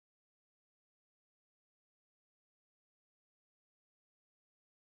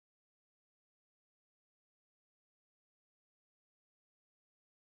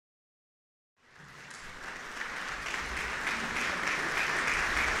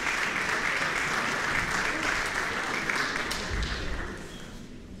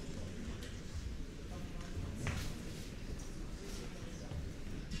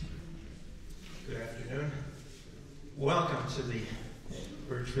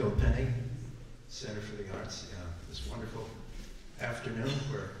Richfield Penny Center for the Arts this wonderful afternoon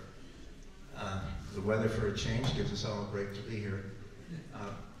where the weather for a change gives us all a break to be here.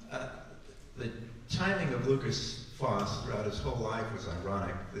 The timing of Lukas Foss throughout his whole life was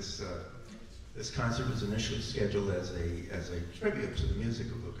ironic. This concert was initially scheduled as a tribute to the music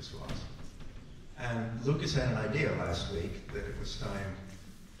of Lukas Foss. And Lukas had an idea last week that it was time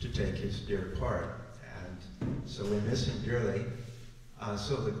to take his dear part. And so we miss him dearly.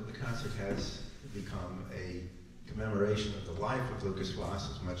 So the concert has become a commemoration of the life of Lukas Foss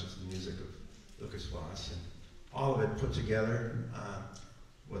as much as the music of Lukas Foss. And all of it put together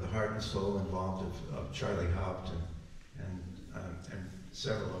with the heart and soul involved of Charlie Haupt and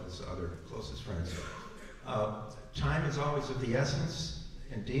several of his other closest friends. Time is always of the essence.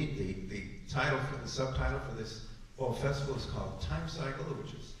 Indeed, the subtitle for this whole festival is called Time Cycle,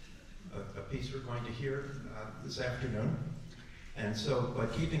 which is a piece we're going to hear this afternoon. And so,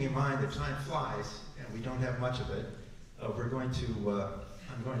 but keeping in mind that time flies and we don't have much of it, I'm going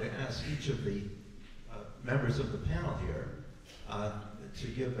to ask each of the members of the panel here to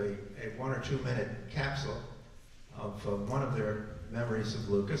give a 1 or 2 minute capsule of one of their memories of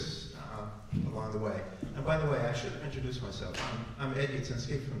Lukas along the way. And by the way, I should introduce myself. I'm Ed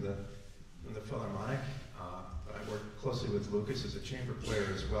Yudzinski from the Philharmonic, but I worked closely with Lukas as a chamber player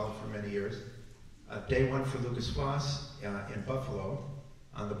as well for many years. Day one for Lukas Foss in Buffalo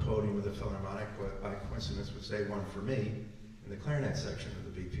on the podium of the Philharmonic, by coincidence, was day one for me in the clarinet section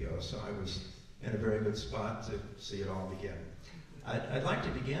of the BPO, so I was in a very good spot to see it all begin. I'd like to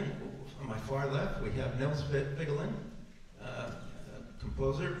begin on my far left. We have Nils Vigelin,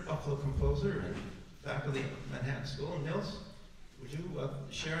 composer, Buffalo composer, and faculty at Manhattan School. Nils, would you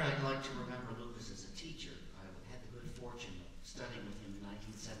share? I'd like to remember Lukas as a teacher. I had the good fortune of studying with him in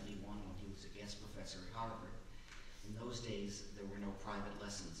 1971 when he was a guest professor at Harvard. In those days, there were no private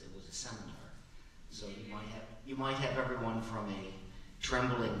lessons. It was a seminar. So you might have everyone from a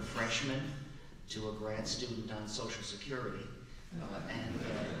trembling freshman to a grad student on Social Security.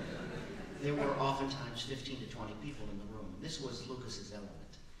 There were oftentimes 15 to 20 people in the room. This was Lukas's element.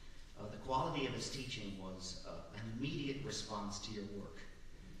 The quality of his teaching was an immediate response to your work.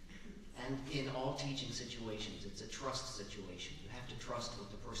 And in all teaching situations, it's a trust situation. You have to trust what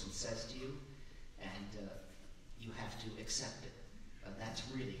the person says to you, and you have to accept it. That's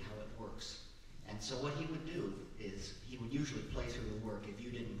really how it works. And so what he would do is he would usually play through the work if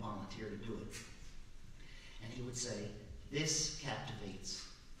you didn't volunteer to do it. And he would say, this captivates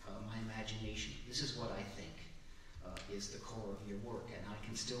my imagination. This is what I think is the core of your work. And I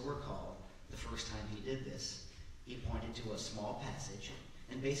can still recall the first time he did this. He pointed to a small passage,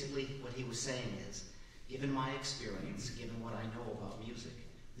 and basically what he was saying is, given my experience, given what I know about music,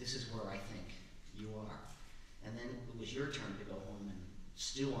 this is where I think you are. And then it was your turn to go home and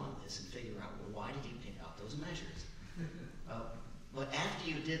stew on this and figure out, well, why did he pick out those measures? But after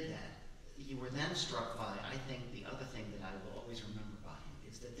you did that, you were then struck by, I think, the other thing that I will always remember by him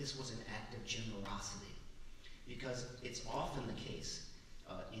is that this was an act of generosity. Because it's often the case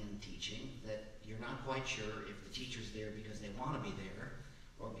in teaching that you're not quite sure if the teacher's there because they want to be there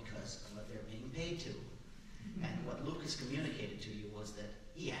or because they're being paid to. And what Lukas communicated to you was that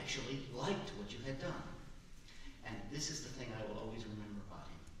he actually liked what you had done. And this is the thing I will always remember about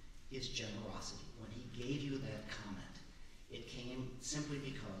him, his generosity. When he gave you that comment, it came simply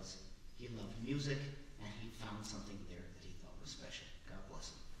because he loved music and he found something there that he thought was special. God bless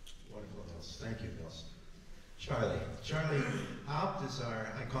him. Wonderful, Nils. Thank you, Nils. Charlie Haupt is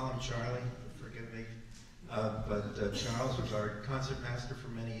I call him Charlie, forgive me, but Charles was our concert master for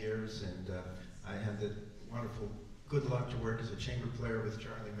many years, and I had the wonderful good luck to work as a chamber player with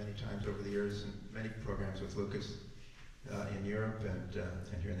Charlie many times over the years, and many programs with Lukas in Europe and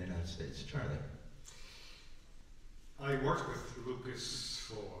here in the United States. Charlie. I worked with Lukas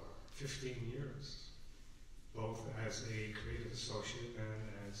for 15 years, both as a creative associate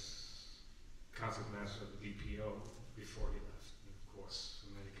and as concert master of the BPO before he left, and of course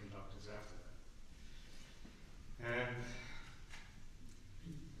many conductors after that. And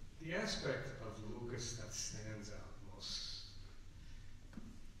the aspect of Lukas that stands out most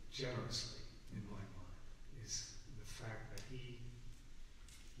generously in my mind is the fact that he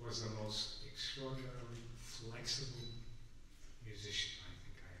was the most extraordinarily flexible musician I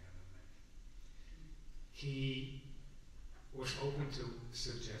think I had ever met. He was open to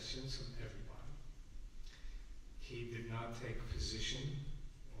suggestions from everybody. He did not take position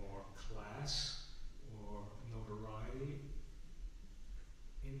or class or notoriety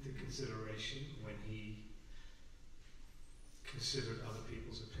into consideration when he considered other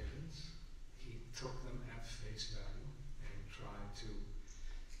people's opinions. He took them at face value and tried to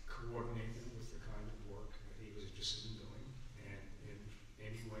coordinate them with the kind of work that he was interested in doing, and in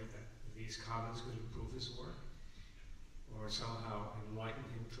any way that these comments could improve his work, or somehow enlighten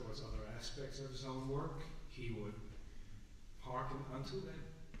him towards other aspects of his own work, he would hearken unto that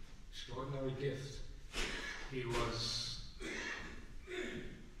extraordinary gift. He was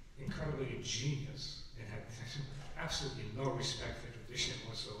incredibly ingenious and had absolutely no respect for tradition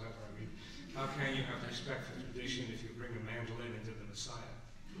whatsoever. I mean, how can you have respect for tradition if you bring a mandolin into the Messiah?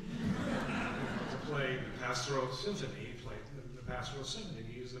 To play the pastoral symphony, he played the pastoral symphony,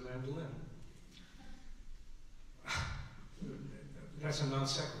 he used the mandolin. That's a non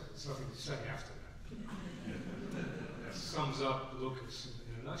sequitur. There's nothing to say after that. That sums up Lukas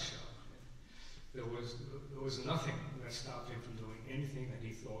in a nutshell. There was nothing that stopped him from doing anything that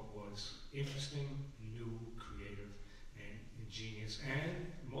he thought was interesting, new, creative, and ingenious,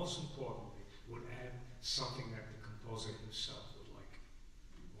 and most importantly, would add something that the composer himself would like,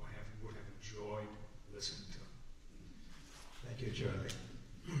 or would have enjoyed listening to. Thank you, Charlie.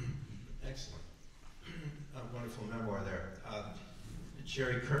 Excellent. A wonderful memoir there.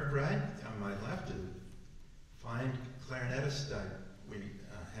 Jerry Kirkbride, on my left, a fine clarinetist. We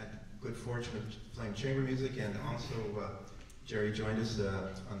had good fortune of playing chamber music, and also Jerry joined us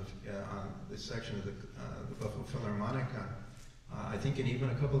on this section of the Buffalo Philharmonic. I think in even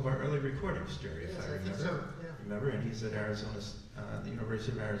a couple of our early recordings, Jerry, if yes, I remember. think so, yeah. Remember, and he's at the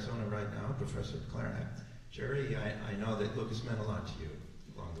University of Arizona right now, professor of clarinet. Jerry, I know that Lukas meant a lot to you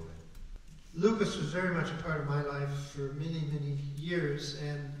along the way. Lukas was very much a part of my life for many, many years,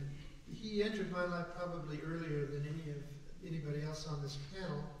 and he entered my life probably earlier than anybody else on this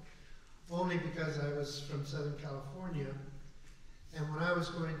panel, only because I was from Southern California, and when I was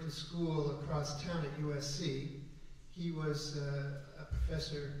going to school across town at USC, he was a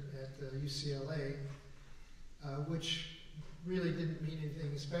professor at UCLA, which really didn't mean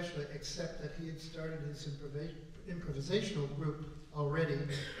anything especially, except that he had started his improvisational group already,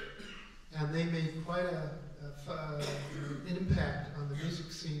 and they made quite an impact on the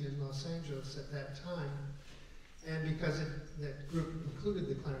music scene in Los Angeles at that time. And because that group included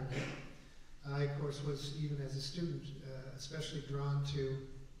the clarinet, I, of course, was, even as a student, especially drawn to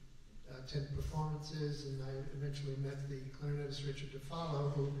attend performances, and I eventually met the clarinetist Richard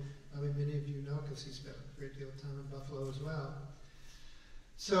DeFallo, who probably many of you know because he spent a great deal of time in Buffalo as well.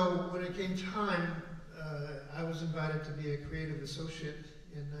 So when it came time, I was invited to be a creative associate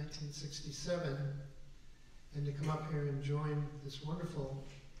in 1967, and to come up here and join this wonderful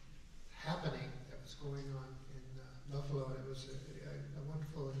happening that was going on in Buffalo. And it was a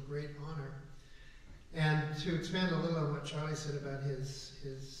wonderful and great honor. And to expand a little on what Charlie said about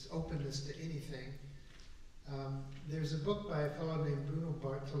his openness to anything, there's a book by a fellow named Bruno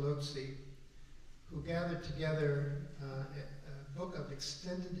Bartolozzi, who gathered together a book of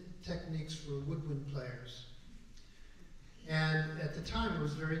extended techniques for woodwind players. And at the time it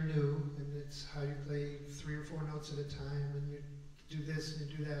was very new, and it's how you play 3 or 4 notes at a time, and you do this and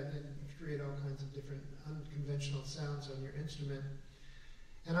you do that, and you create all kinds of different unconventional sounds on your instrument.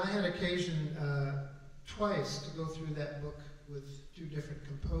 And I had occasion twice to go through that book with 2 different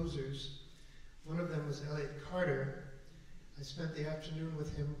composers. One of them was Elliott Carter. I spent the afternoon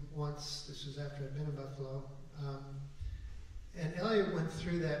with him once. This was after I'd been in Buffalo. And Elliott went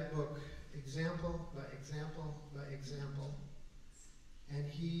through that book example by example by example. And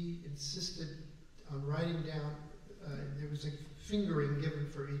he insisted on writing down, there was a fingering given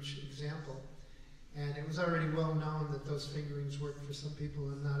for each example. And it was already well known that those fingerings work for some people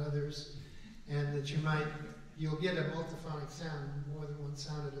and not others. And that you'll get a multiphonic sound, more than one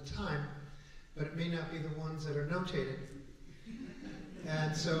sound at a time, but it may not be the ones that are notated.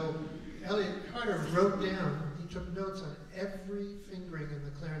 And so Elliott Carter wrote down, he took notes on every fingering in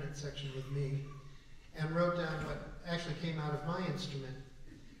the clarinet section with me, and wrote down what actually came out of my instrument,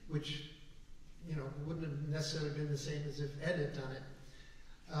 which, you know, wouldn't have necessarily been the same as if Ed had done it.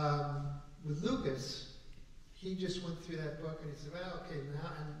 With Lukas, he just went through that book and he said, well, okay,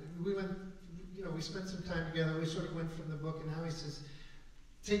 now, and we went, you know, we spent some time together, we sort of went from the book, and now he says,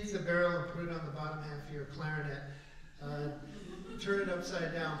 take the barrel and put it on the bottom half of your clarinet, turn it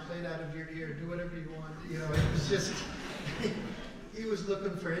upside down, play it out of your ear, do whatever you want, you know, it was just, he was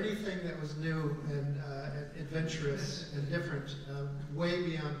looking for anything that was new and adventurous and different, way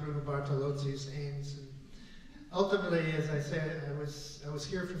beyond Bruno Bartolozzi's aims. And ultimately, as I said, I was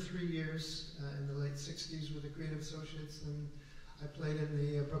here for 3 years in the late 60s with the Creative Associates, and I played in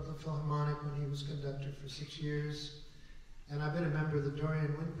the Brooklyn Philharmonic when he was conductor for 6 years. And I've been a member of the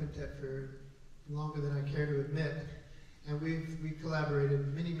Dorian Wind Quintet for longer than I care to admit. And we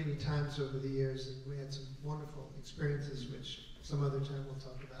collaborated many, many times over the years, and we had some wonderful experiences, which some other time we'll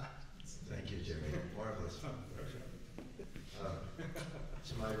talk about. Thank you, Jimmy. Marvelous.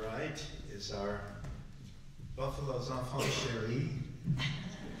 To my right is our Buffalo's enfant chérie,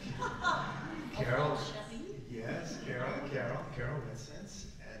 Carol. Yes, Carol Vincent.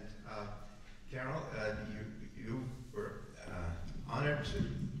 And Carol, you were honored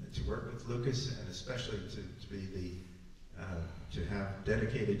to work with Lukas, and especially to be to have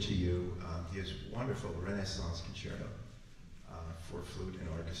dedicated to you his wonderful Renaissance concerto for flute and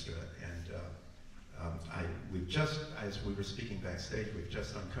orchestra. And we've just, as we were speaking backstage, we've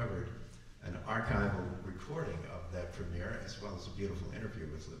just uncovered an archival recording of that premiere, as well as a beautiful interview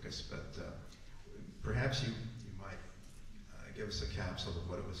with Lukas. But perhaps you might give us a capsule of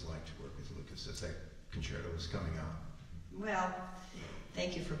what it was like to work with Lukas as that concerto was coming out. Well,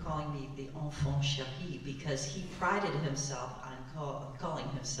 thank you for calling me the enfant chéri, because he prided himself on calling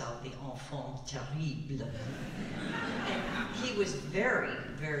himself the enfant terrible. And he was very,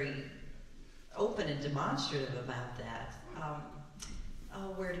 very open and demonstrative about that.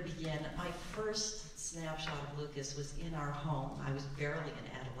 Where to begin? My first snapshot of Lukas was in our home. I was barely an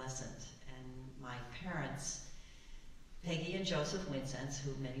adolescent, and my parents, Peggy and Joseph Winsence,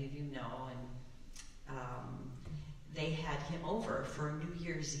 who many of you know, and they had him over for a New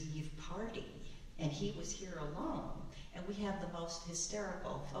Year's Eve party, and he was here alone. And we have the most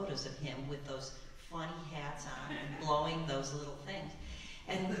hysterical photos of him with those funny hats on and blowing those little things.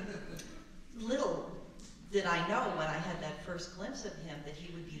 And little did I know when I had that first glimpse of him that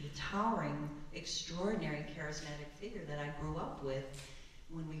he would be the towering, extraordinary, charismatic figure that I grew up with.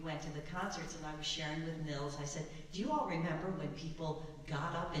 When we went to the concerts and I was sharing with Nils, I said, do you all remember when people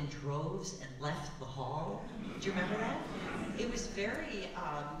got up in droves and left the hall? Do you remember that? It was very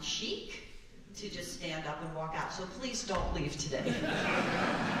chic to just stand up and walk out, so please don't leave today.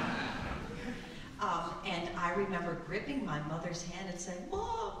 And I remember gripping my mother's hand and saying,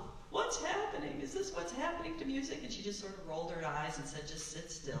 Mom, what's happening? Is this what's happening to music? And she just sort of rolled her eyes and said, just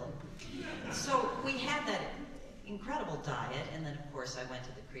sit still. So we had that incredible diet, and then of course I went to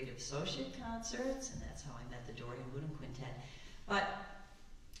the Creative Associate concerts, and that's how I met the Dorian Wooden Quintet. But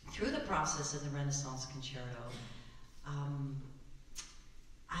through the process of the Renaissance Concerto,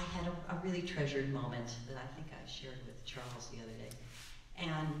 I had a really treasured moment that I think I shared with Charles the other day.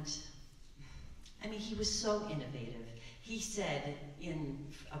 And I mean, he was so innovative. He said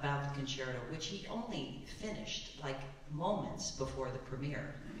about the concerto, which he only finished like moments before the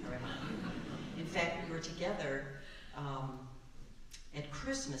premiere, I remind you. In fact, we were together at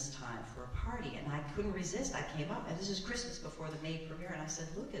Christmas time for a party, and I couldn't resist. I came up, and this is Christmas before the May premiere, and I said,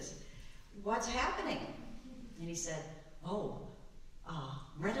 Lukas, what's happening? And he said,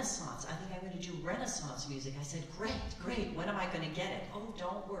 Renaissance. I think I'm going to do Renaissance music. I said, great. When am I going to get it? Oh,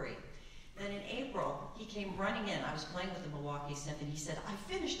 don't worry. Then in April, he came running in. I was playing with the Milwaukee Symphony. He said, I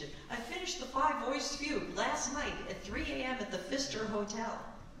finished it. I finished the 5-voice fugue last night at 3 a.m. at the Pfister Hotel,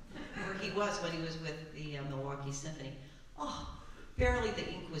 where he was when he was with the Milwaukee Symphony. Oh, barely the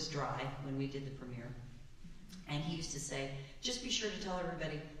ink was dry when we did the premiere. And he used to say, just be sure to tell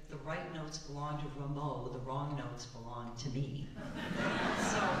everybody the right notes belong to Rameau, the wrong notes belong to me.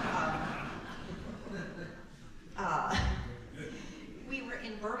 So, we were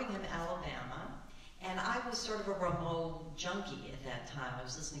in Birmingham, Alabama, and I was sort of a Rameau junkie at that time. I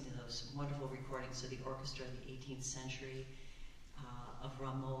was listening to those wonderful recordings of the orchestra of the 18th century, of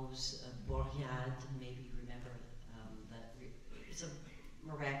Rameau's Bourriade. Maybe you remember that. It's a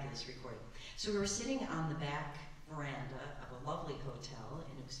miraculous recording. So we were sitting on the back veranda of a lovely hotel,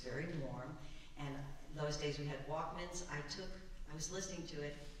 and it was very warm. And those days we had Walkmans. I was listening to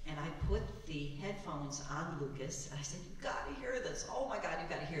it, and I put the headphones on Lukas, and I said, you've got to hear this. Oh my God, you've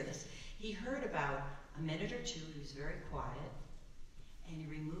got to hear this. He heard about a minute or two. He was very quiet, and he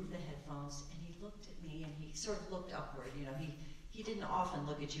removed the headphones, and he looked at me, and he sort of looked upward. You know, he didn't often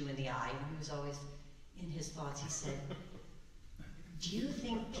look at you in the eye, and he was always in his thoughts. He said, do you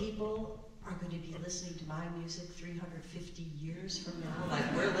think people are going to be listening to my music 350 years from now,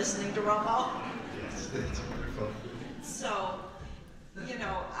 like we're listening to Rameau? Yes, that's wonderful. So, you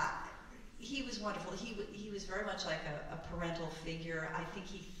know, he was wonderful. He was very much like a parental figure. I think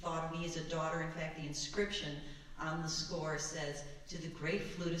he thought of me as a daughter. In fact, the inscription on the score says, to the great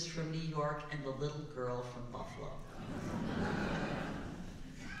flutist from New York and the little girl from Buffalo.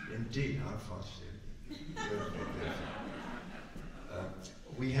 Indeed, enfant chéri.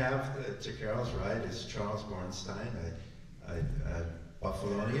 We have, to Carol's right, is Charles Bornstein, a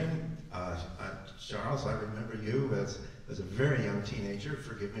Buffalonian. Charles, I remember you as a very young teenager.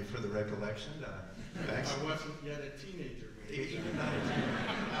 Forgive me for the recollection. I wasn't yet a teenager.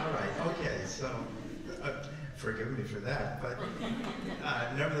 All right, okay. So forgive me for that, but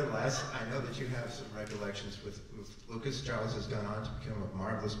nevertheless, I know that you have some recollections with Lukas. Charles has gone on to become a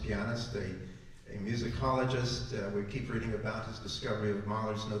marvelous pianist, a musicologist. We keep reading about his discovery of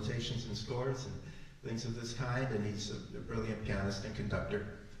Mahler's notations and scores and things of this kind, and he's a brilliant pianist and conductor.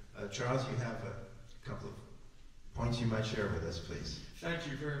 Charles, you have a couple of points you might share with us, please. Thank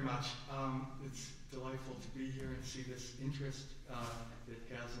you very much. It's delightful to be here and see this interest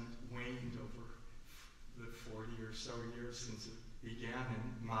that hasn't waned over the 40 or so years since it began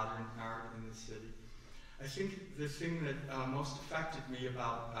in modern art in the city. I think the thing that most affected me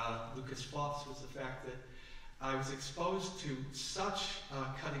about Lukas Foss was the fact that I was exposed to such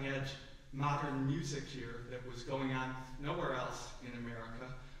cutting-edge modern music here that was going on nowhere else in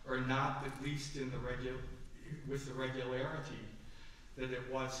America, or not at least in with the regularity that it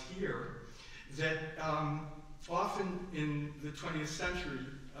was here, that often in the 20th century,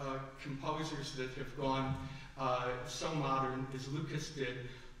 composers that have gone so modern as Lukas did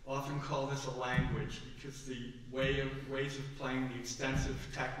often call this a language, because the ways of playing, the extensive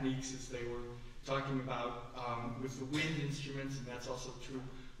techniques, as they were talking about with the wind instruments, and that's also true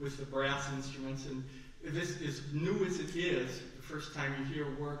with the brass instruments. And this, as new as it is, the first time you hear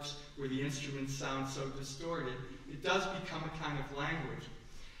works where the instruments sound so distorted, it does become a kind of language.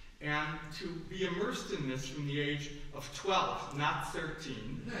 And to be immersed in this from the age of 12, not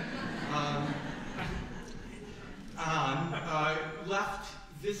 13, left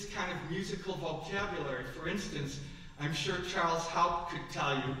this kind of musical vocabulary. For instance, I'm sure Charles Haupt could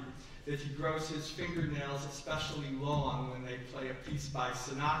tell you that he grows his fingernails especially long when they play a piece by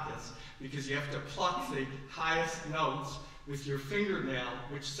Xenakis, because you have to pluck the highest notes with your fingernail,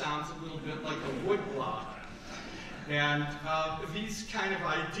 which sounds a little bit like a woodblock. And these kind of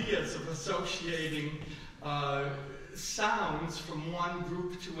ideas of associating sounds from one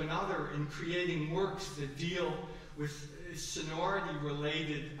group to another and creating works that deal with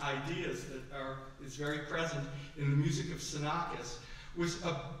sonority-related ideas that is very present in the music of Xenakis was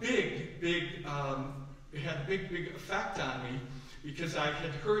a it had a big effect on me, because I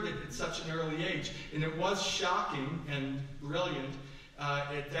had heard it at such an early age, and it was shocking and brilliant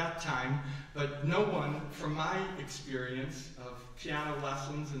at that time, but no one, from my experience of piano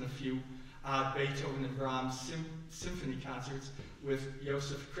lessons and a few Beethoven and Brahms symphony concerts with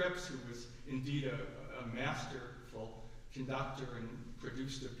Joseph Krips, who was indeed a masterful conductor and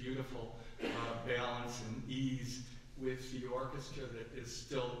produced a beautiful balance and ease with the orchestra that is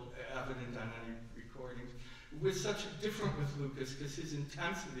still evident on any recordings. It was such different with Lukas, because his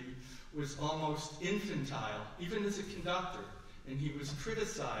intensity was almost infantile, even as a conductor. And he was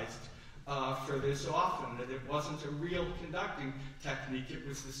criticized for this often, that it wasn't a real conducting technique, it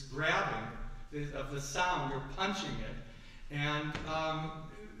was this grabbing of the sound, or punching it. And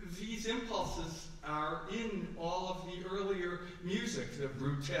these impulses are in all of the earlier music, the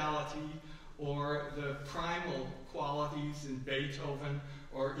brutality or the primal qualities in Beethoven,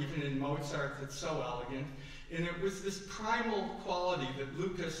 or even in Mozart that's so elegant. And it was this primal quality that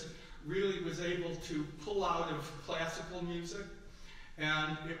Lukas really was able to pull out of classical music.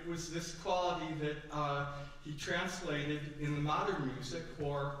 And it was this quality that he translated in the modern music,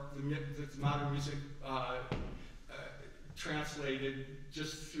 or the modern music translated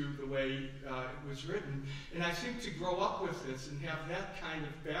just through the way it was written. And I think to grow up with this and have that kind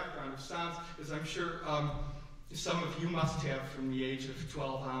of background of sounds, as I'm sure some of you must have from the age of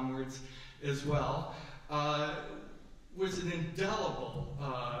 12 onwards as well, was an indelible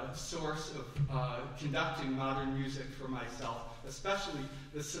source of conducting modern music for myself, especially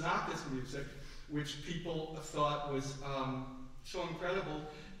the Xenakis music, which people thought was so incredible.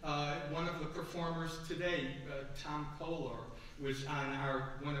 One of the performers today, Tom Kolar, was on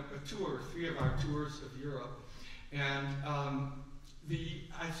three of our tours of Europe. And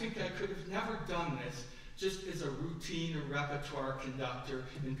I think I could have never done this just as a routine or repertoire conductor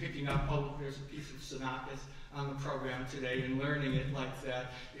and picking up, oh, there's a piece of Xenakis on the program today, and learning it like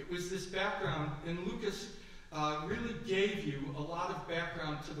that. It was this background, and Lukas really gave you a lot of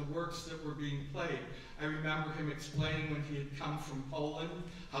background to the works that were being played. I remember him explaining when he had come from Poland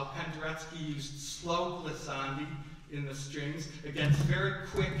how Penderecki used slow glissandi in the strings against very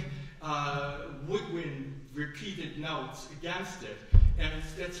quick woodwind repeated notes against it. And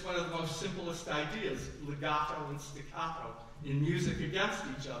it's one of the most simplest ideas, legato and staccato in music against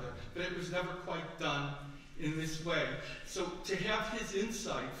each other, but it was never quite done in this way. So to have his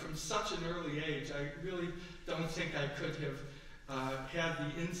insight from such an early age, I really don't think I could have had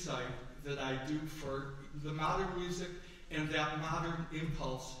the insight that I do for the modern music and that modern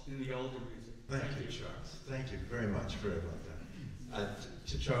impulse in the older music. Thank you, Charles. Thank you very much for that.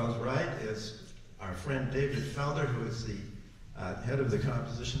 To Charles Wright is our friend David Felder, who is the head of the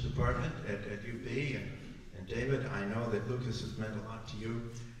composition department at UB. And David, I know that Lukas has meant a lot to you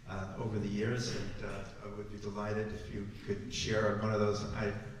over the years, and I would be delighted if you could share one of those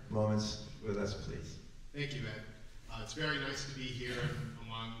moments with us, please. Thank you, Ed. It's very nice to be here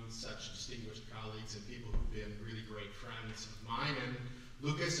among such distinguished colleagues and people who've been really great friends of mine and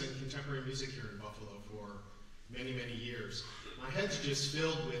Lukas and contemporary music here in Buffalo for many, many years. My head's just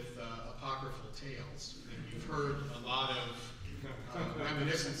filled with apocryphal tales, and you've heard a lot of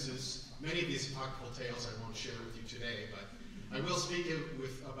reminiscences. Many of these apocryphal tales I won't share with you today, but I will speak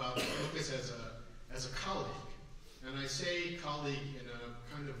about Lukas as a colleague. And I say colleague in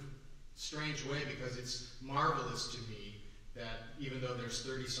a kind of strange way because it's marvelous to me that even though there's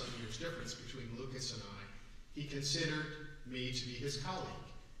 30-some years difference between Lukas and I, he considered me to be his colleague.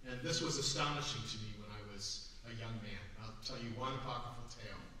 And this was astonishing to me when I was a young man. I'll tell you one apocryphal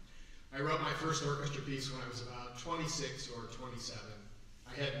tale. I wrote my first orchestra piece when I was about 26 or 27.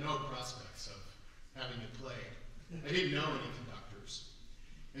 I had no prospects of having it played. I didn't know any conductors.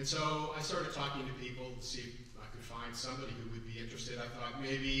 And so I started talking to people to see if I could find somebody who would be interested. I thought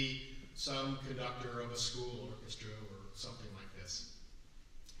maybe some conductor of a school orchestra or something like this.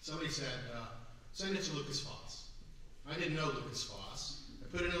 Somebody said, send it to Lukas Foss. I didn't know Lukas Foss. I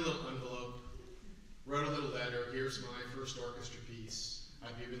put it in a little envelope, wrote a little letter, here's my first orchestra piece.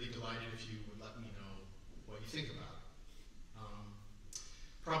 I'd be really delighted if you would let me know what you think about it.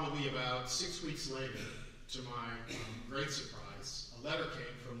 Probably about 6 weeks later, to my great surprise, a letter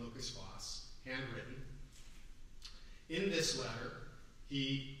came from Lukas Foss, handwritten. In this letter,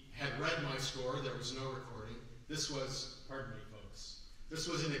 he had read my score. There was no recording. This was, pardon me, folks, this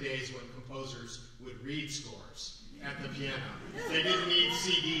was in the days when composers would read scores at the piano. They didn't need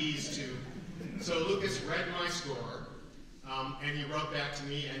CDs to. So Lukas read my score, and he wrote back to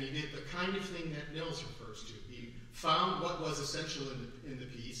me, and he did the kind of thing that Nils refers to. He found what was essential in the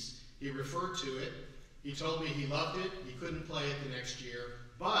piece. He referred to it. He told me he loved it. He couldn't play it the next year,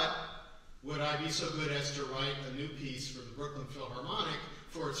 but would I be so good as to write a new piece for the Brooklyn Philharmonic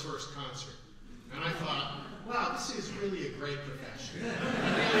for its first concert? And I thought, wow, this is really a great profession.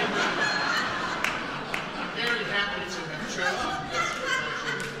 I'm very happy to have chosen this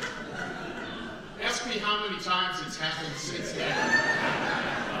profession. Ask me how many times it's happened since then.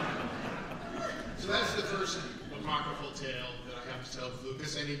 So that's the first apocryphal tale that I have to tell with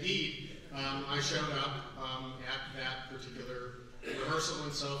Lukas. And indeed, I showed up at that particular rehearsal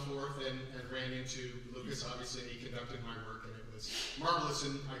and so forth and ran into Lukas. Obviously, he conducted my work, and it was marvelous,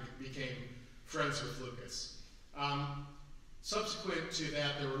 and I became friends with Lukas. Subsequent to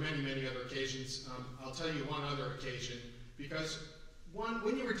that, there were many, many other occasions. I'll tell you one other occasion, because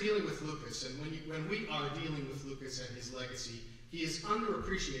when you were dealing with Lukas, and when we are dealing with Lukas and his legacy, he is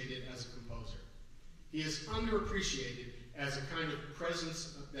underappreciated as a composer. He is underappreciated as a kind of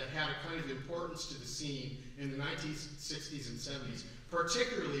presence that had a kind of importance to the scene in the 1960s and 70s,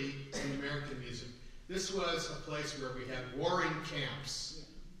 particularly in American music. This was a place where we had warring camps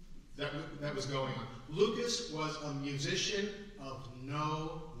that was going on. Lukas was a musician of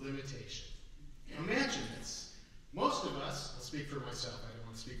no limitation. Imagine this. Most of us, I'll speak for myself, I don't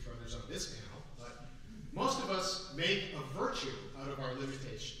want to speak for others on this panel, but most of us make a virtue out of our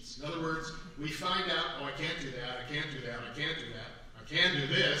limitations. In other words, we find out, oh, I can't do that, I can't do that, I can't do that, I can do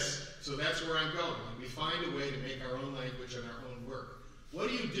this, so that's where I'm going. And we find a way to make our own language and our own work. What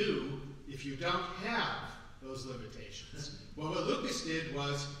do you do if you don't have those limitations? Well, what Lukas did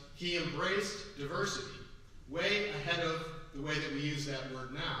was he embraced diversity way ahead of the way that we use that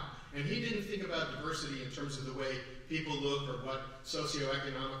word now. And he didn't think about diversity in terms of the way people look or what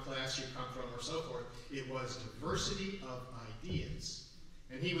socioeconomic class you come from or so forth. It was diversity of ideas.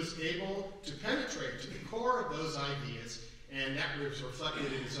 And he was able to penetrate to the core of those ideas, and that was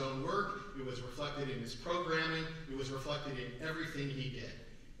reflected in his own work, it was reflected in his programming, it was reflected in everything he did.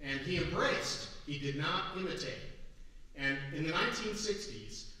 And he embraced, he did not imitate. And in the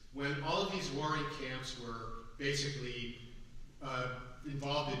 1960s, when all of these warring camps were basically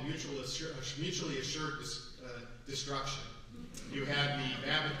involved in mutually assured destruction, you had the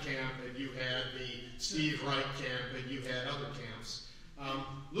Babbitt camp, and you had the Steve Wright camp, and you had other camps.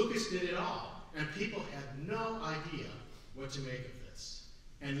 Lukas did it all, and people had no idea what to make of this.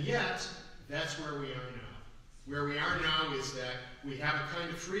 And yet, that's where we are now. Where we are now is that we have a kind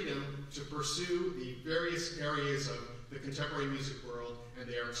of freedom to pursue the various areas of the contemporary music world, and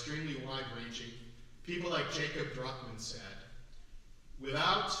they are extremely wide-ranging. People like Jacob Druckmann said,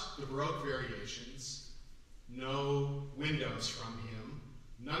 without the Baroque variations, no windows from him,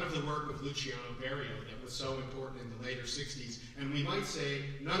 none of the work of Luciano Berio that was so important in the later 60s, and we might say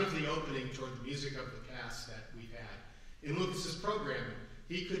none of the opening toward the music of the past that we've had. In Lucas's programming,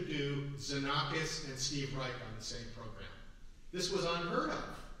 he could do Xenakis and Steve Reich on the same program. This was unheard of.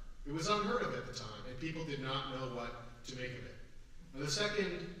 It was unheard of at the time, and people did not know what to make of it. Now, the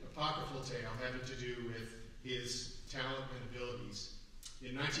second apocryphal tale having to do with his talent and abilities.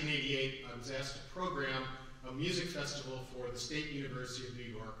 In 1988, I was asked to program a music festival for the State University of New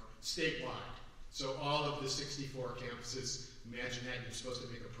York, statewide. So all of the 64 campuses, imagine that, you're supposed to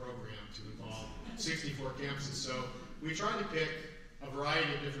make a program to involve 64 campuses. So we tried to pick a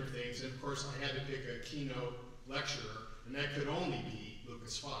variety of different things, and of course I had to pick a keynote lecturer, and that could only be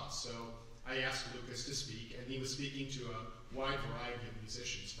Lukas Foss. So I asked Lukas to speak, and he was speaking to a wide variety of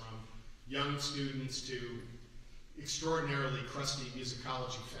musicians, from young students to extraordinarily crusty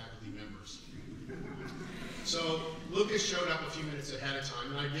musicology faculty members. So Lukas showed up a few minutes ahead of time,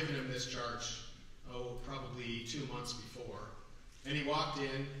 and I'd given him this charge, probably 2 months before. And he walked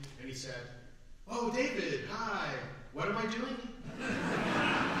in, and he said, "Oh, David, hi, what am I doing?" And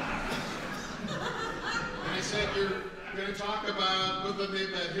I said, "You're going to talk about,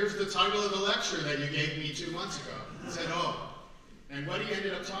 here's the title of the lecture that you gave me 2 months ago." He said, "Oh." And what he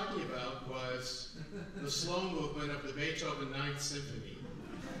ended up talking about was the slow movement of the Beethoven Ninth Symphony.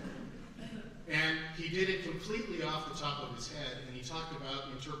 And he did it completely off the top of his head, and he talked about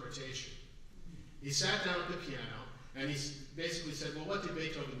interpretation. He sat down at the piano, and he basically said, well, what did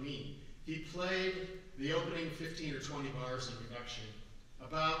Beethoven mean? He played the opening 15 or 20 bars in production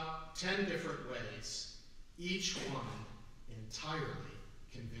about 10 different ways, each one entirely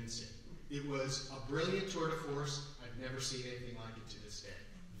convincing. It was a brilliant tour de force. I've never seen anything like it to this day.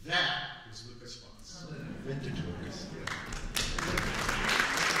 That was Lukas Foss. Vintage Lucas.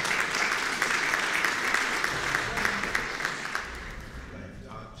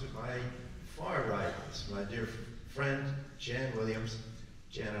 To my far right is my dear friend, Jan Williams.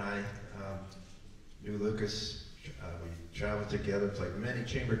 Jan and I knew Lukas. We traveled together, played many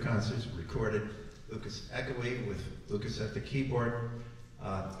chamber concerts, recorded Lukas echoing with Lukas at the keyboard,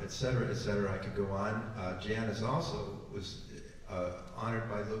 etc., etc. I could go on. Jan was honored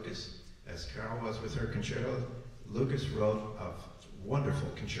by Lukas, as Carol was with her concerto. Lukas wrote a wonderful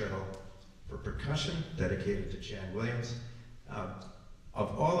concerto for percussion dedicated to Jan Williams.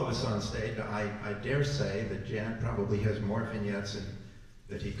 Of all of us on stage, I dare say that Jan probably has more vignettes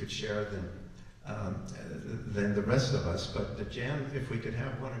that he could share than the rest of us. But Jan, if we could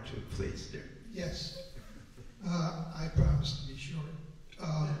have one or two, please, dear. Yes, I promise to be short.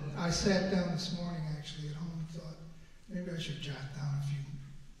 I sat down this morning actually at home and thought maybe I should jot down a few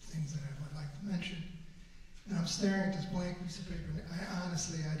things that I would like to mention. And I'm staring at this blank piece of paper, and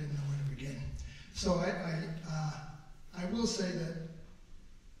honestly I didn't know where to begin. So I will say that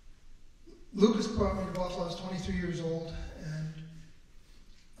Lukas brought me to Buffalo. I was 23 years old, and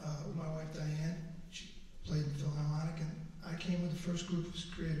with my wife Diane, she played in the Philharmonic, and I came with the first group of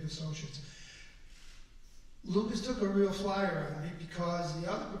creative associates. Lukas took a real flyer on me because the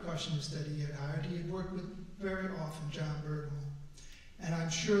other percussionist that he had hired, he had worked with very often, John Bergamo. And I'm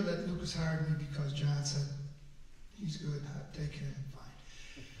sure that Lukas hired me because John said, he's good, I'll take him,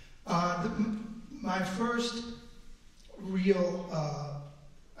 fine. My first real,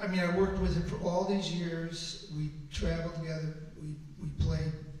 I worked with him for all these years. We traveled together. We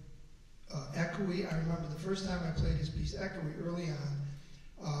played Echoey. I remember the first time I played his piece Echoey early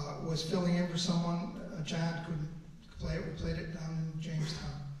on was filling in for someone. John couldn't play it. We played it down in Jamestown.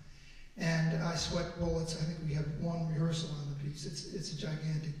 And I sweat bullets. I think we had one rehearsal on the piece. It's a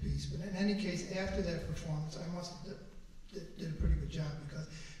gigantic piece. But in any case, after that performance, I must have did a pretty good job, because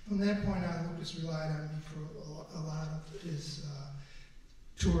from that point on, Lukas relied on me for a lot of his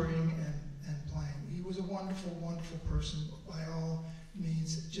touring and playing. He was a wonderful, wonderful person, by all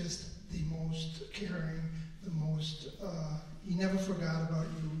means, just the most caring, the most, he never forgot about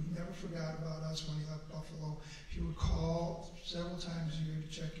you, he never forgot about us when he left Buffalo. He would call several times a year to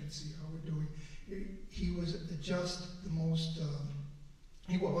check and see how we're doing. He was just the most,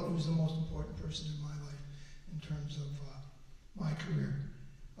 he was the most important person in my life in terms of my career.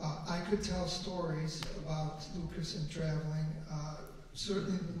 I could tell stories about Lukas and traveling.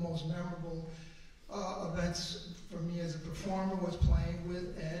 Certainly the most memorable events for me as a performer was playing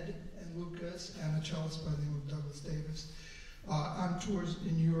with Ed and Lukas and a cellist by the name of Douglas Davis on tours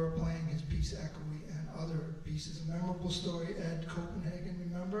in Europe, playing his piece Echoey and other pieces. A memorable story, Ed, Copenhagen,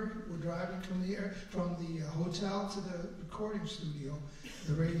 remember? We're driving from the hotel to the recording studio,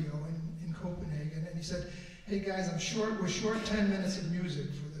 the radio in Copenhagen, and he said, hey guys, we're short 10 minutes of music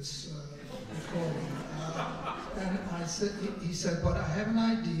for this recording. And I said, he said, but I have an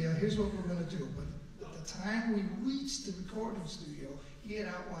idea, here's what we're going to do. But at the time we reached the recording studio, he had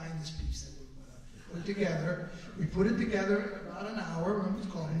outlined this piece that we were going to put together. We put it together in about an hour. It was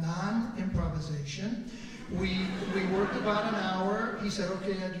called non-improvisation. We worked about an hour. He said,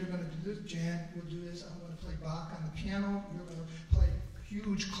 okay, Ed, you're going to do this. Jan, we'll do this. I'm going to play Bach on the piano. You're going to play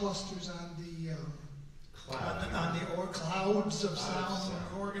huge clusters on the clouds of sound on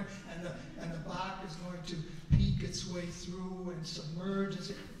the organ, and the Bach is going to peek its way through and submerge.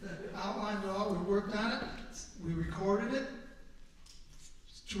 Outlined it all. We worked on it. We recorded it.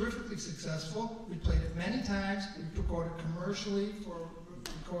 It's terrifically successful. We played it many times. We recorded commercially for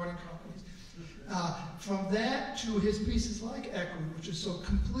recording companies. From that to his pieces like Echoey, which is so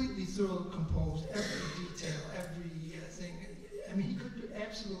completely thoroughly composed, every detail, everything. I mean, he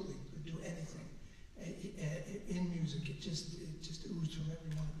absolutely could do anything in music. It just oozed from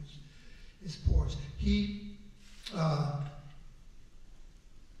every one of his pores. He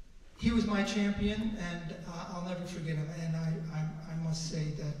was my champion, and I'll never forget him. And I must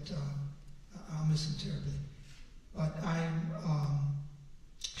say that I'll miss him terribly. But I'm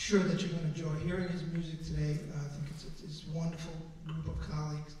sure that you're going to enjoy hearing his music today. I think it's a wonderful group of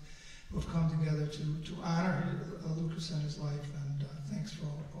colleagues who have come together to honor Lukas and his life. And thanks for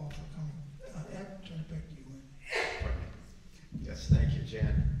all for coming. Ed, turn it back to you. Pardon me. Yes, thank you,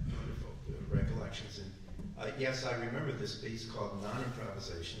 Jan. Wonderful recollections. And yes, I remember this piece called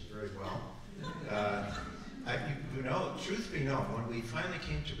Non-Improvisation very well. You know, truth be known, when we finally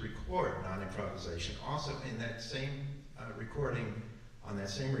came to record Non-Improvisation, also in that same recording, on that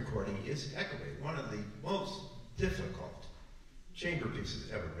same recording, is Echoey, one of the most difficult chamber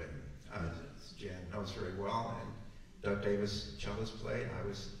pieces ever written. As Jan knows very well, and Doug Davis, cellist, played. I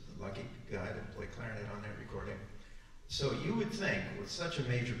was the lucky guy to play clarinet on that recording. So you would think, with such a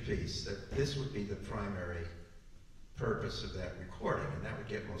major piece, that this would be the primary purpose of that recording, and that would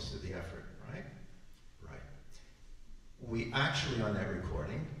get most of the effort, right? Right. We actually, on that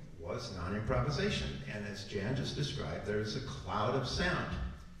recording, was non-improvisation, and as Jan just described, there's a cloud of sound.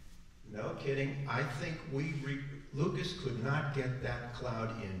 No kidding, I think Lukas could not get that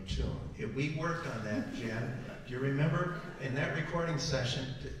cloud in tune. We worked on that, Jan. Do you remember in that recording session,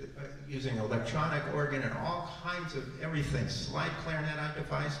 using electronic organ and all kinds of everything, slide clarinet I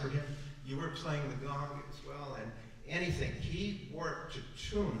devised for him. You were playing the gong as well, and anything. He worked to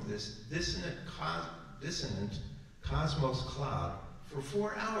tune this dissonant cosmos cloud for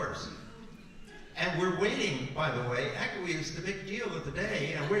 4 hours. And we're waiting, by the way, Echoey is the big deal of the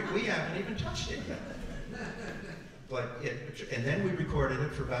day, and we haven't even touched it yet. And then we recorded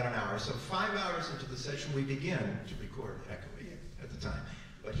it for about an hour. So 5 hours into the session, we began to record Echoey at the time.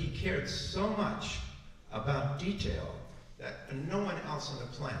 But he cared so much about detail that no one else on the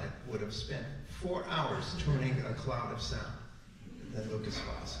planet would have spent 4 hours tuning a cloud of sound than Lukas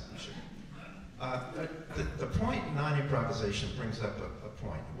Foss. The point non-improvisation brings up a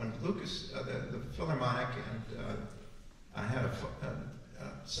point. When Lukas, the Philharmonic, and I had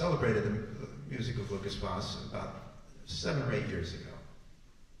celebrated the music of Lukas Foss about 7 or 8 years ago,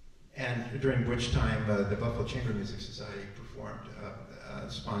 and during which time the Buffalo Chamber Music Society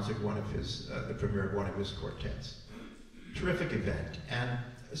sponsored the premiere of one of his quartets. Terrific event. And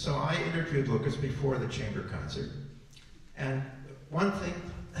so I interviewed Lukas before the chamber concert, and one thing,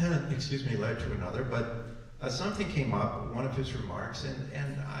 led to another, but something came up, one of his remarks,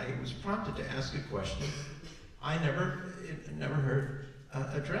 and I was prompted to ask a question I never heard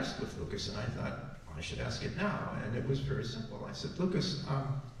addressed with Lukas, and I thought, I should ask it now, and it was very simple. I said, Lukas,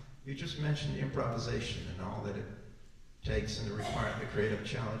 you just mentioned improvisation and all that it takes and the creative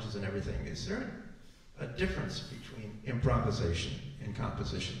challenges and everything. Is there a difference between improvisation and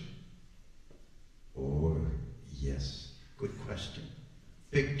composition? Oh, yes. Good question.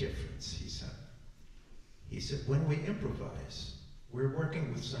 Big difference, he said. He said, when we improvise, we're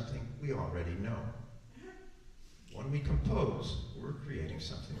working with something we already know. When we compose, we're creating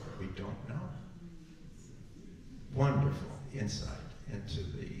something that we don't know. Wonderful insight into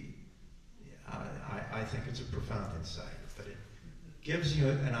I think it's a profound insight, but it gives you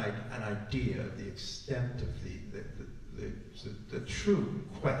an idea of the extent of the true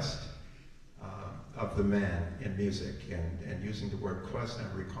quest of the man in music. And using the word quest,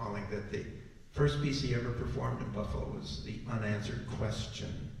 I'm recalling that the first piece he ever performed in Buffalo was The Unanswered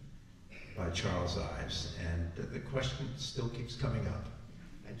Question by Charles Ives, and the question still keeps coming up.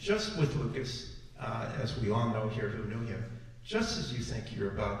 And just with Lukas, as we all know here who knew him, just as you think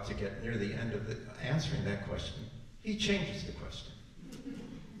you're about to get near the end of answering that question, he changes the question.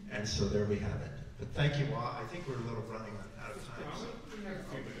 And so there we have it. But thank you all. I think we're a little running out of time. So.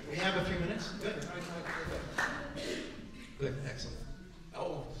 We have a few minutes? Good. Good, excellent.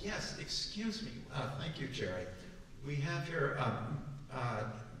 Oh, yes, excuse me. Thank you, Jerry. We have here a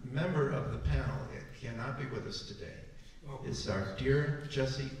member of the panel. It cannot be with us today. It's our dear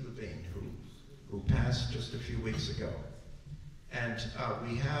Jesse Levine, who passed just a few weeks ago. And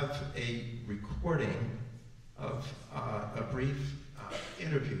we have a recording of a brief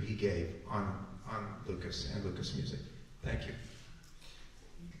interview he gave on Lukas and Lukas music. Thank you.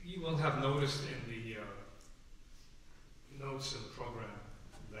 You will have noticed in the notes of the program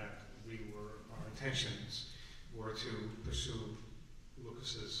that our intentions were to pursue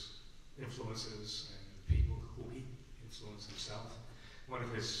Lukas's influences and the people who he influenced himself. One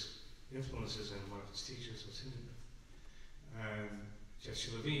of his influences and one of his teachers was Hindenburg. And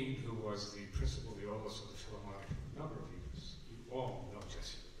Jesse Levine, who was the principal violist of the Philharmonic for a number of years, you all know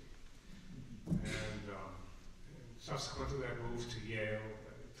Jesse Levine. And subsequent to that, moved to Yale,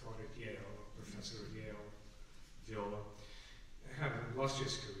 taught at Yale, professor at Yale, viola. Had an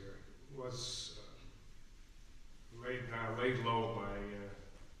illustrious career. Was laid low by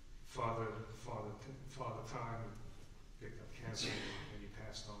father time, picked up cancer, and he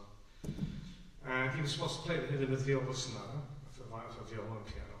passed on. And he was supposed to play the Hindenburg viola sonata for viola and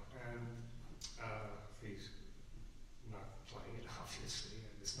piano, and he's not playing it, obviously,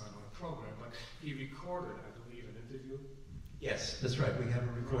 and it's not on the program, but he recorded, I believe, an interview. Yes, that's right. We have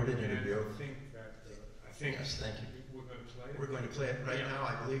a recorded interview. I think yes, thank you. We're going to play it. We're going to play it right now,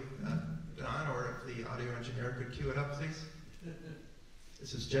 I believe. Don, or if the audio engineer could cue it up, please.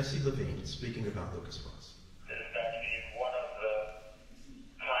 This is Jesse Levine speaking about Lukas Foss. This is actually one of the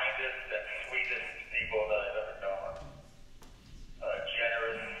kindest and sweetest people that I've ever known.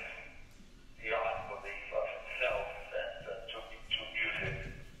 Generous beyond belief of himself and to music.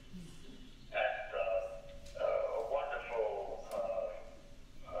 And a wonderful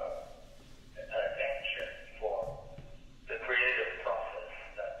engine for the creative process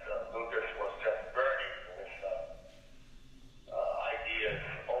that Lukas was just burning with ideas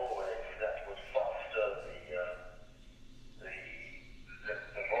always that would foster the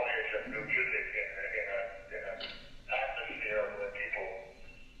voyage of new music in an atmosphere where people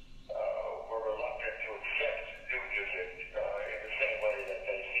were reluctant to accept new music in the same way that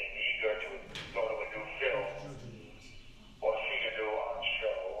they seem eager to go to a new film or see a new art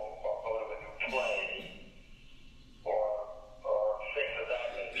show or go to a new play or things of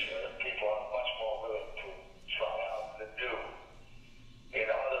that nature. People are much more willing to try out the new in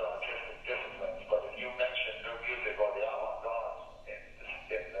other artistic disciplines, but if you mention new music or the avant-garde in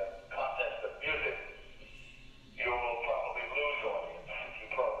the context of music, you will probably lose audience if you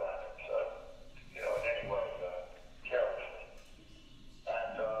program it, in any way carelessly.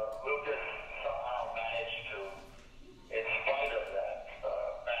 And Lukas somehow managed to, in spite of that,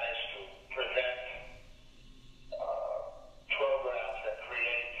 managed to present programs and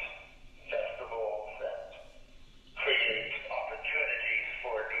create festivals and create opportunities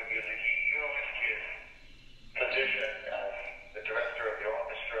for new music. He used his position as the director of the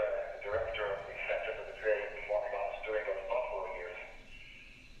orchestra and the director of the Center for the Creative Performing Arts during those Buffalo years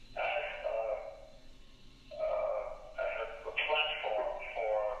as a platform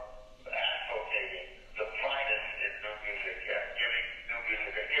for advocating the finest in new music and giving new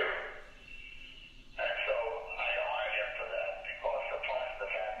music a hearing. And so I honor him for that because apart from the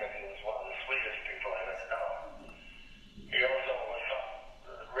fact that he was one of the sweetest people I've ever known, he also was some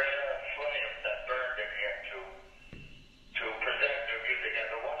rare flame that burned in him to present new music. And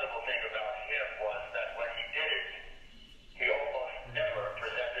the wonderful thing about him was that when he did it, he almost never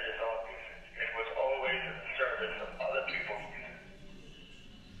presented his own music. It was always in the service of other people's music.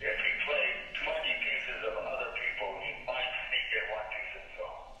 If he played 20 pieces of other people, he might sneak in one piece of his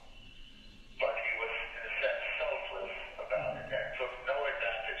own. But he was, in a sense, selfless about it and took no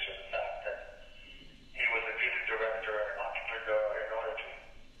advantage of the fact that he was a music director and an entrepreneur in order to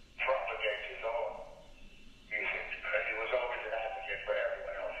propagate his own music. He was always an advocate for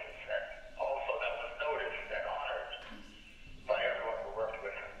everyone else's. And also that was noticed and honored by everyone who worked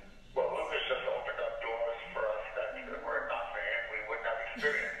with him. Well, Lukas just opened up doors for us that were it not for him, we wouldn't have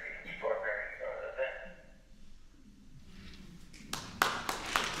experienced these extraordinary events.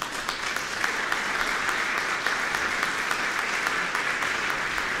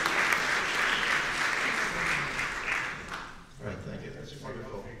 All right, thank you. That's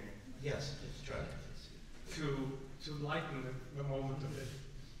wonderful. Yes, let's try it. To lighten the moment a bit,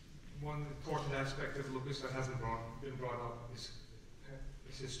 one important aspect of Lukas that hasn't been brought up is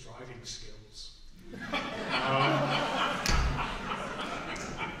his driving skills.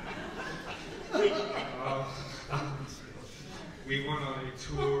 we went on a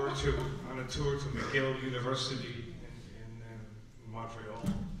tour to McGill University in Montreal.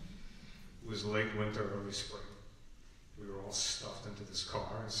 It was late winter, early spring. We were all stuffed into this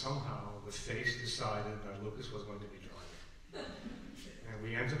car, and somehow the face decided that Lukas was going to be driving. And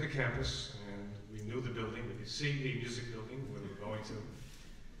we entered the campus, and we knew the building. We could see the music building where we were going to.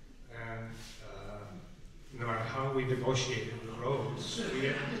 And no matter how we negotiated the roads,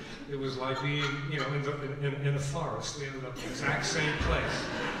 it was like being, in a forest. We ended up in the exact same place.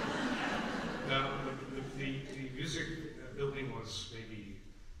 Now, the music building was maybe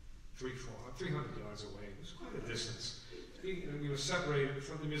 300 yards away. It was quite a distance. We were separated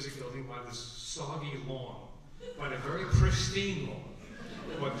from the music building by this soggy lawn, but a very pristine lawn,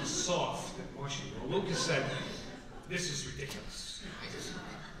 but soft and mushy. Well, Lukas said, "This is ridiculous.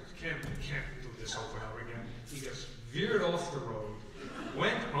 I can't do this over and over again." He just veered off the road,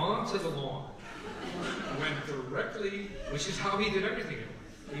 went onto the lawn, went directly, which is how he did everything in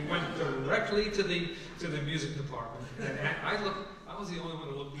life. He went directly to the music department, and I was the only one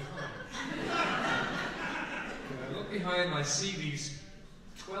to look behind. And I look behind and I see these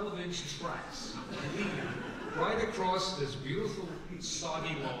 12-inch tracks leading right across this beautiful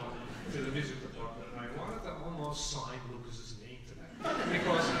soggy lawn to the music department. And I wanted to almost sign Lukas's name to that,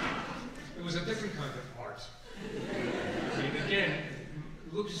 because it was a different kind of art. I mean, again,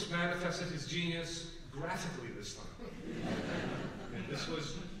 Lukas manifested his genius graphically this time. And this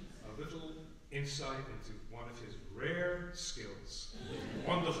was a little insight into one of his rare skills.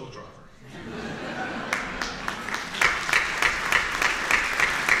 Wonderful driver.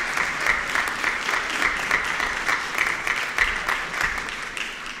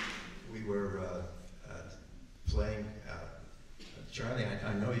 We were playing, Charlie,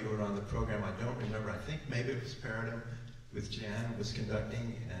 I know you were on the program. I don't remember. I think maybe it was Paradigm with Jan was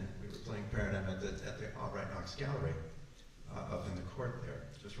conducting, and we were playing Paradigm at the All Right Knox Gallery up in the court there,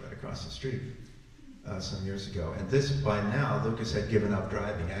 just right across the street. Some years ago. And this, by now, Lukas had given up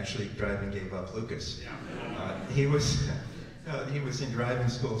driving. Actually, driving gave up Lukas. He was in driving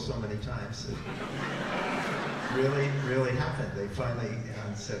school so many times that really happened. They finally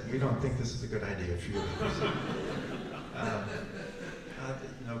said, "We don't think this is a good idea for you."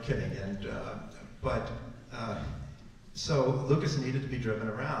 No kidding. And so Lukas needed to be driven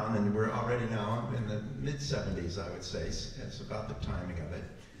around, and we're already now in the mid-70s, I would say. It's about the timing of it.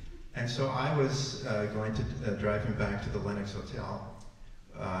 And so I was going to drive him back to the Lenox Hotel,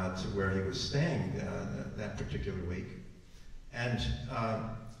 to where he was staying that particular week. And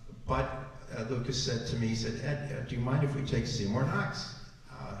but Lukas said to me, he said, "Ed, do you mind if we take Seymour Knox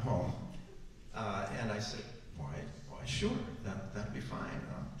home?" And I said, "Why, sure, that'd be fine.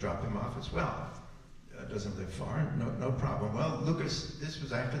 I'll drop him off as well. Doesn't live far, no problem." Well, Lukas, this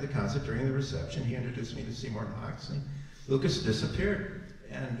was after the concert, during the reception. He introduced me to Seymour Knox, and Lukas disappeared.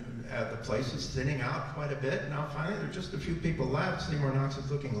 And the place was thinning out quite a bit. Now finally there were just a few people left. Seymour Knox was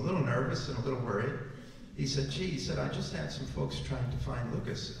looking a little nervous and a little worried. He said, "Gee," he said, "I just had some folks trying to find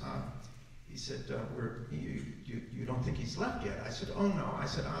Lukas." He said, you don't think he's left yet?" I said, "Oh no." I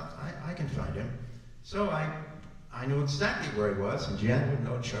said, I can find him." So I knew exactly where he was, and Jan would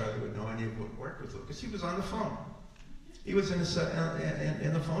know, Charlie would know, any who would work with Lukas. He was on the phone. He was in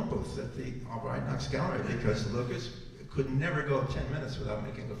the phone booth at the All Right Knox Gallery, because Lukas could never go 10 minutes without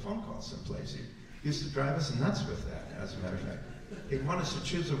making a phone call someplace. He used to drive us nuts with that, as a matter of fact. He'd want us to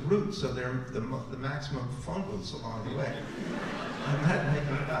choose a route so there are the maximum phone booths along the way. I'm not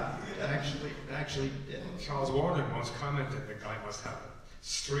making it up. It actually did. Charles Warren once commented the guy must have a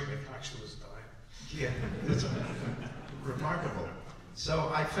string attached to his dime. Yeah, it's remarkable.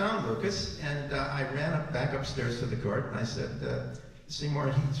 So I found Lukas, and I ran back upstairs to the court, and I said,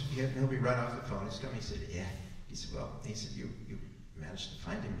 "Seymour, he'll be right off the phone. He's coming." He said, "Yeah." He said, "Well," he said, you managed to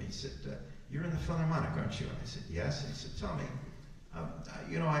find him." He said, "You're in the Philharmonic, aren't you?" And I said, "Yes." And he said, "Tell me,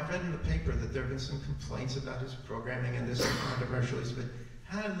 I've read in the paper that there have been some complaints about his programming and this controversial. But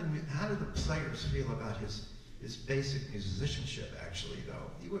how do the players feel about his basic musicianship, actually,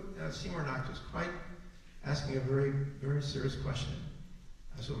 though?" Seymour Knox was quite asking a very, very serious question.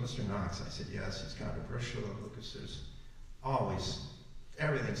 I said, "Mr. Knox," I said, "yes, he's controversial." And Lukas, there's always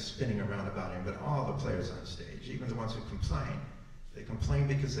everything's spinning around about him, but all the players on stage, even the ones who complain, they complain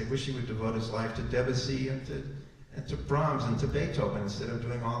because they wish he would devote his life to Debussy and to Brahms and to Beethoven instead of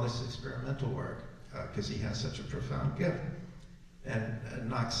doing all this experimental work, because he has such a profound gift. And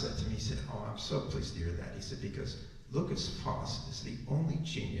Knox said to me, he said, "Oh, I'm so pleased to hear that." He said, "Because Lukas Foss is the only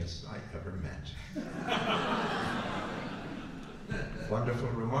genius I ever met." Wonderful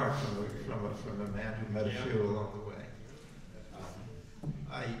remark from a man who met a few along the way.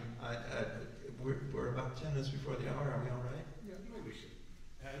 We're about 10 minutes before the hour. Are we all right?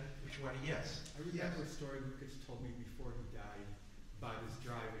 20, yes. I remember a story Lukas told me before he died about his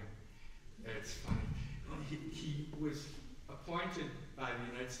driving. It's funny. He was appointed by the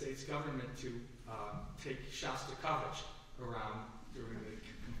United States government to take Shostakovich around during the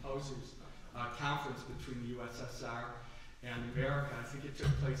composers' conference between the USSR and America. I think it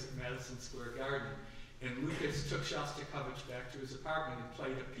took place at Madison Square Garden. And Lukas took Shostakovich back to his apartment and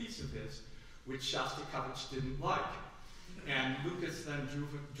played a piece of his, which Shostakovich didn't like. And Lukas then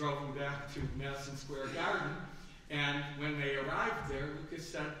drove him back to Madison Square Garden, and when they arrived there, Lukas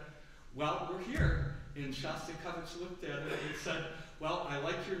said, "Well, we're here." And Shostakovich looked at it and said, "Well, I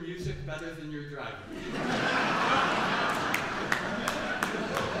like your music better than your driving."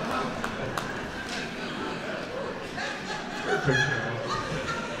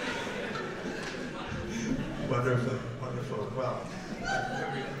 Wonderful, wonderful. Well,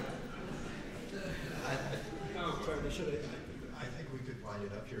 I think we could wind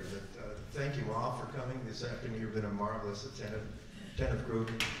it up here. But thank you all for coming this afternoon. You've been a marvelous attentive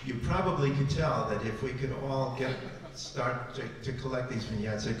group. You probably could tell that if we could all start to collect these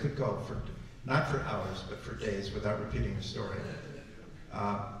vignettes, it could go for not for hours, but for days without repeating the story.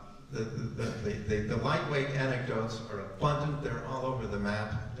 The lightweight anecdotes are abundant. They're all over the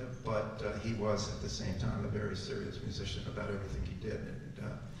map. But he was at the same time a very serious musician about everything he did,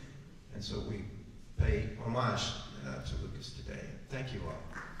 and so we pay homage to Lukas today. Thank you all.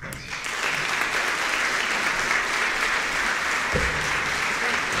 Thanks.